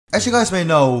As you guys may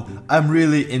know, I'm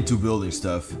really into building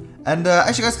stuff. And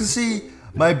as you guys can see,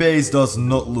 my base does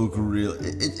not look real.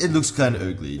 It looks kind of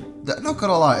ugly. Not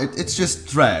gonna lie, it's just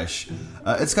trash.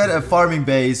 It's kind of a farming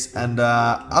base, and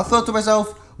I thought to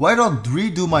myself, why not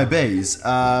redo my base?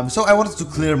 So I wanted to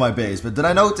clear my base, but then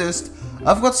I noticed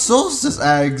I've got solstice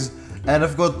eggs and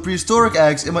I've got prehistoric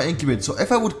eggs in my incubator. So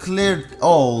if I would clear it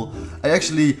all, I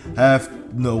actually have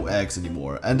no eggs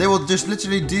anymore, and they will just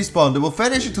literally despawn. They will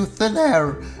vanish into thin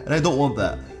air, and I don't want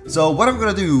that. So what I'm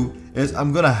gonna do is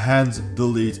I'm gonna hand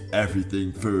delete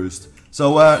everything first.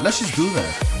 So let's just do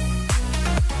that.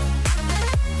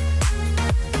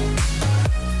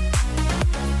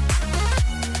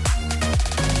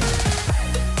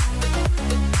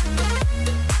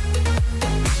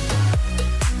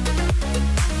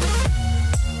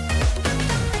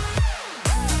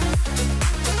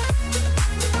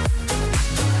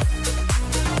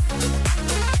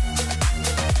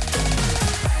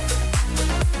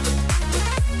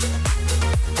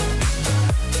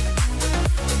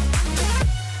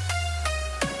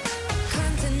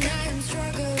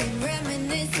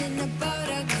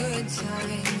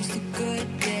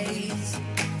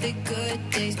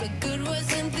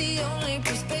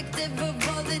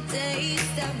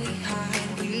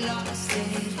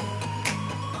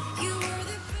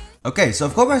 Okay, so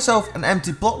I've got myself an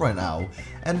empty plot right now,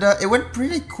 and it went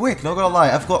pretty quick, not gonna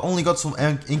lie. I've only got some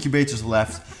incubators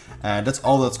left, and that's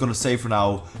all that's gonna say for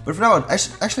now. But for now,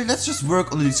 actually, let's just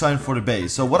work on the design for the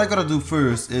base. So what I gotta do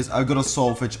first is I gotta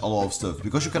salvage a lot of stuff,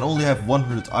 because you can only have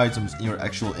 100 items in your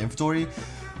actual inventory.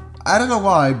 I don't know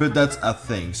why, but that's a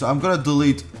thing. So I'm gonna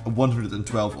delete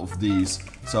 112 of these.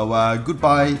 So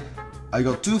goodbye. I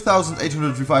got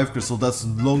 2,805 crystal. That's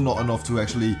not enough to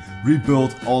actually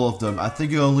rebuild all of them. I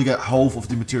think you only get half of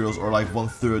the materials, or like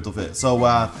 1/3 of it. So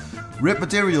rip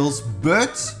materials,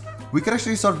 but we can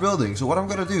actually start building. So what I'm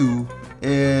gonna do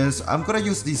is I'm gonna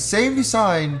use the same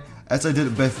design as I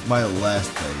did with my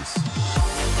last base.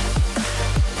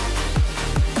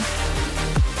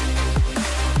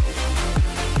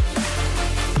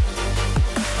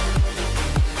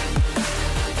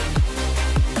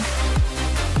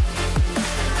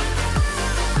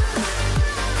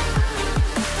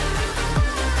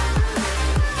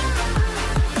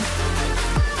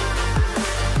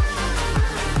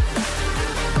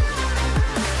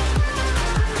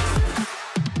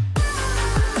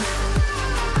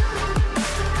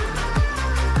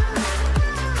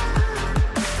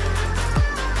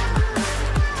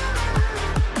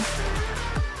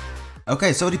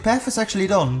 Okay, so the path is actually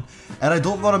done, and I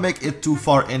don't want to make it too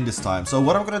far in this time. So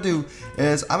what I'm gonna do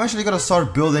is I'm actually gonna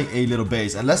start building a little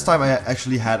base. And last time I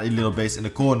actually had a little base in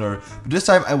the corner, but this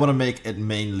time I want to make it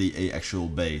mainly a actual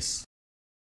base.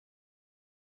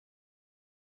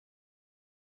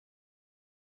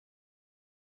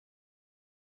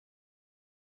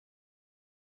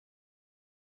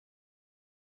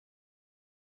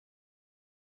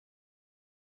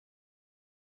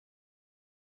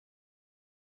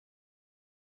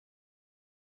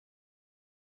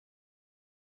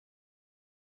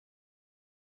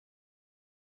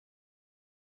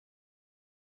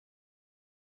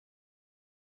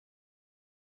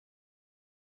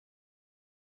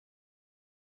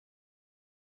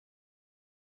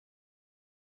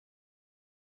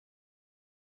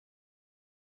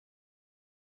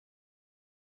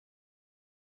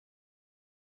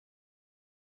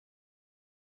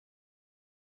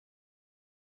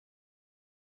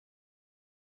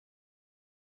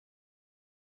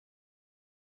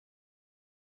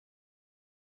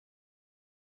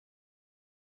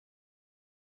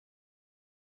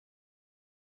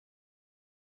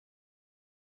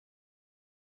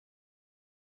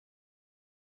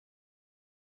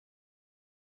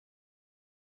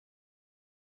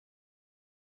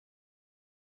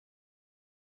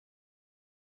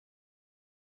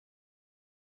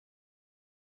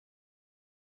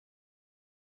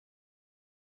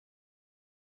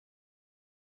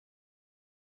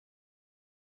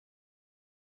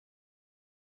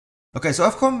 Okay, so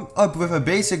I've come up with a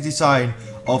basic design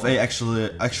of a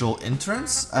actual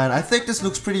entrance, and I think this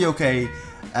looks pretty okay.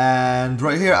 And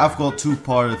right here I've got a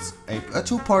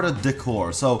two-parted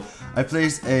decor. So I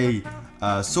placed a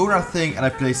sonar thing and I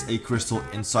placed a crystal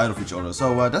inside of each other.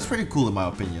 So that's pretty cool in my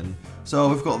opinion. So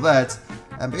we've got that,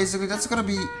 and basically that's gonna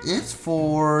be it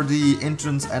for the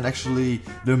entrance and actually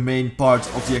the main part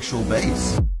of the actual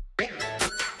base.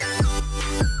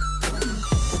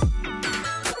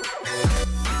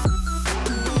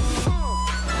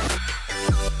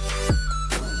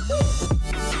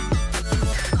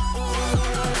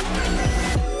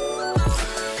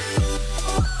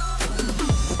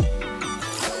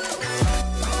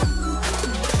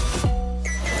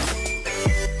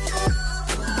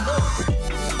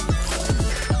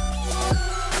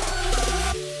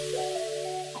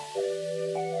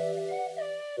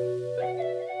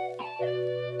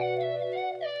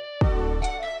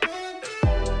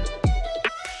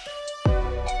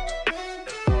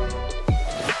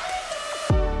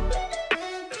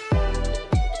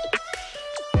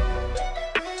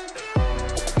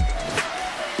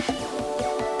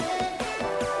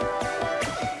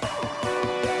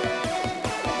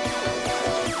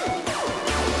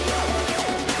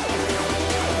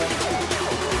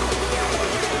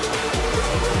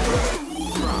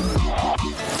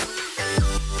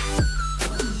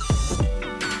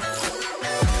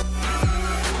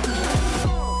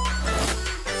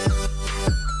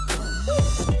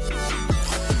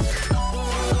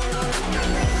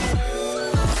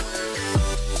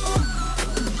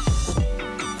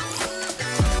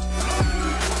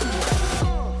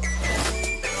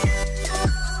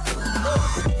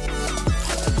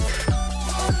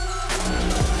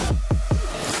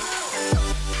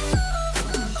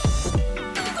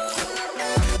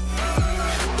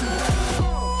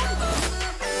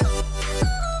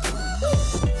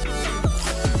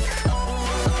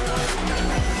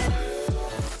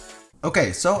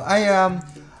 Okay, so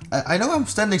I know I'm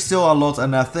standing still a lot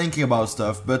and thinking about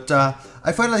stuff, but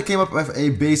I finally came up with a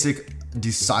basic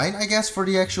design, I guess, for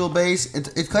the actual base.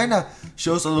 It kind of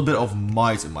shows a little bit of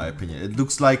might, in my opinion. It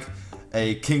looks like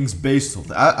a king's base or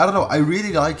something. I don't know, I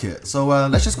really like it. So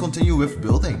let's just continue with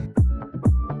building.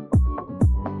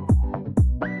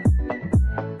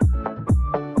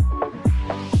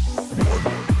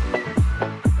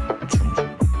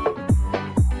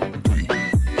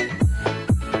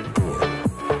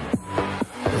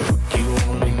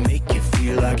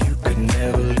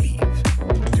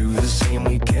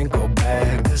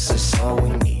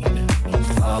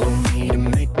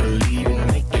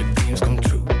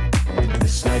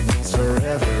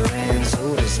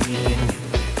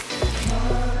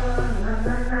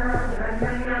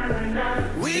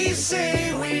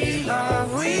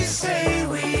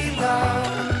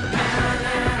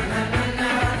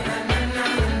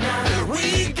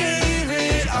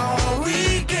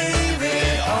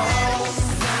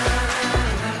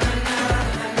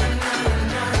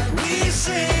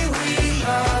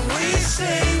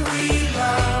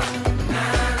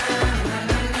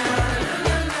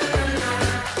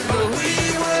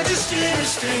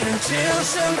 Until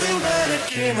something better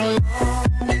came along.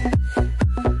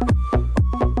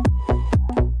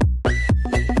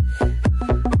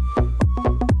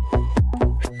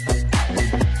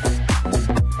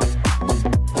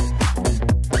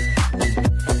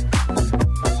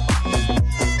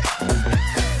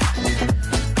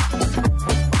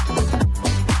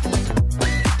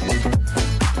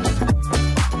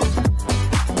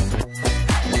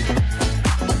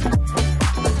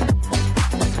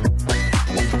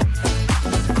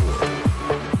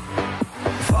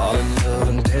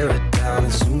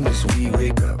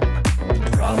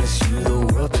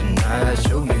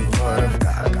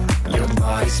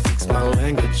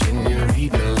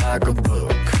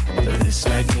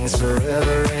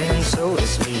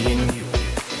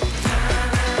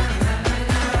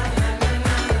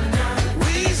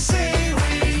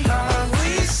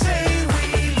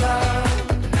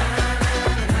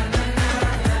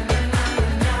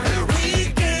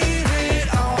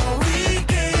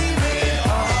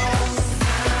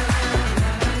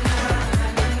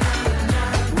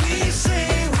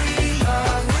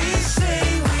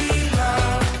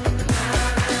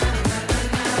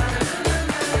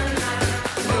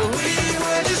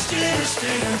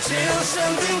 Until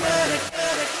something better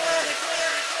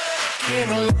came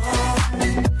along.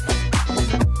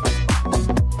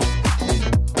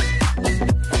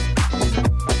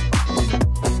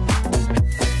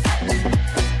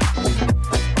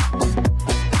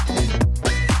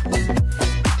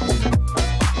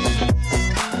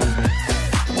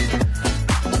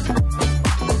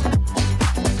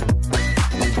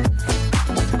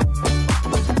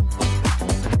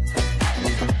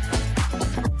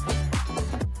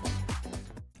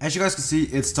 As you guys can see,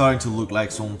 it's starting to look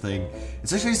like something.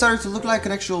 It's actually starting to look like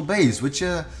an actual base, which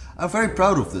I'm very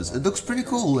proud of this. It looks pretty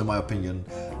cool in my opinion.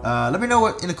 Let me know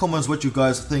in the comments what you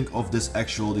guys think of this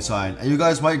actual design. And you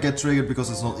guys might get triggered because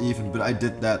it's not even, but I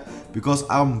did that because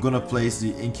I'm gonna place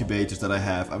the incubators that I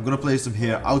have. I'm gonna place them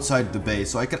here outside the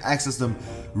base so I can access them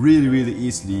really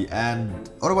easily, and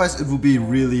otherwise it would be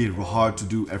really hard to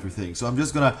do everything. So I'm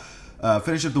just gonna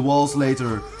finish up the walls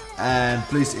later and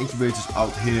place the incubators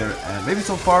out here and maybe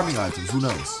some farming items, who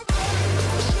knows.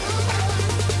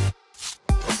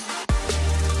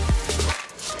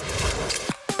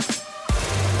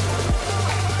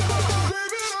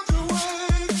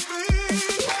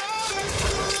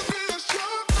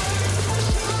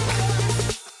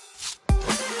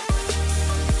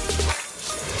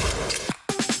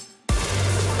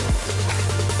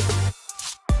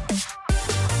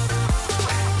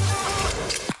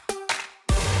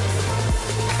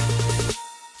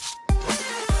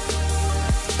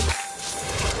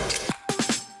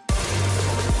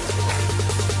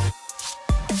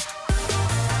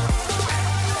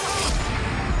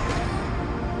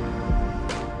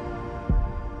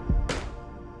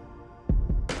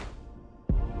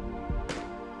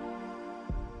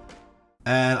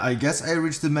 And I guess I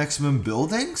reached the maximum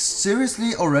buildings?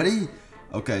 Seriously, already?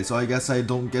 Okay, so I guess I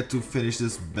don't get to finish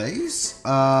this base?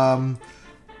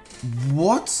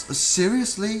 What?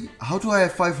 Seriously? How do I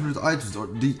have 500 items? Or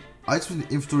the items in the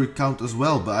inventory count as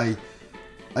well, but I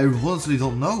honestly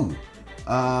don't know.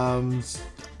 I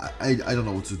don't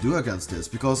know what to do against this,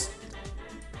 because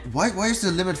why is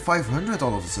the limit 500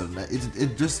 all of a sudden?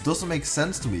 It just doesn't make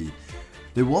sense to me.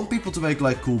 They want people to make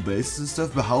like cool bases and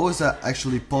stuff, but how is that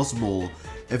actually possible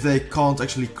if they can't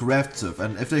actually craft stuff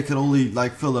and if they can only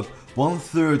like fill up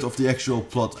 1/3 of the actual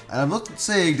plot? And I'm not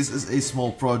saying this is a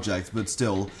small project, but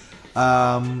still,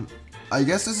 I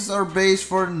guess this is our base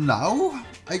for now.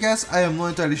 I guess I am not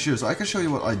entirely sure, so I can show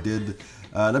you what I did.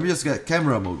 Let me just get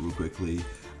camera mode real quickly.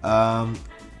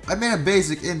 I made a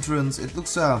basic entrance. It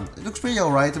looks pretty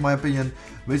alright in my opinion.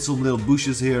 Made some little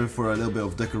bushes here for a little bit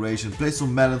of decoration. Placed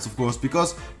some melons, of course,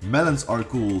 because melons are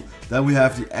cool. Then we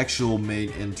have the actual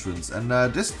main entrance, and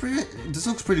this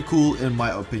looks pretty cool in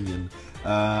my opinion.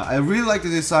 I really like the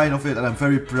design of it, and I'm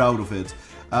very proud of it.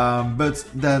 But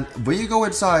then when you go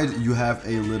inside, you have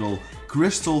a little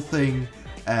crystal thing.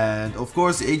 And of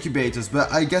course the incubators,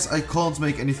 but I guess I can't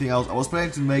make anything else. I was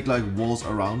planning to make like walls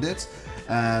around it,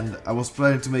 and I was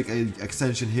planning to make an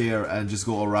extension here and just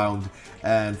go around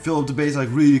and fill up the base like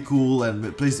really cool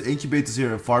and place the incubators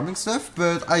here and farming stuff.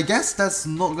 But I guess that's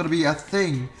not gonna be a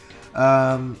thing.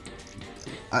 I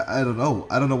don't know.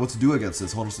 I don't know what to do against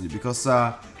this, honestly, because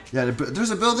yeah,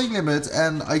 there's a building limit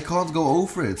and I can't go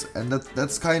over it, and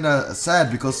that's kind of sad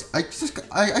because I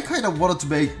kind of wanted to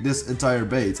make this entire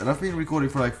base, and I've been recording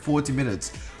for like 40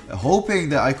 minutes, hoping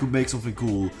that I could make something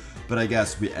cool, but I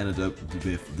guess we ended up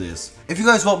with this. If you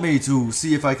guys want me to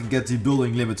see if I can get the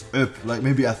building limit up, like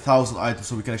maybe 1,000 items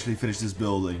so we can actually finish this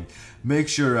building, make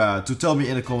sure to tell me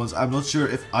in the comments. I'm not sure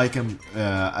if I can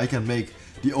make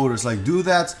the others like do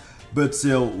that. But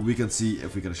still, we can see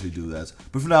if we can actually do that.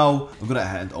 But for now, I'm gonna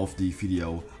end off the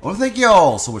video. I wanna thank you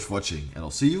all so much for watching, and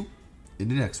I'll see you in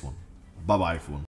the next one. Bye bye everyone.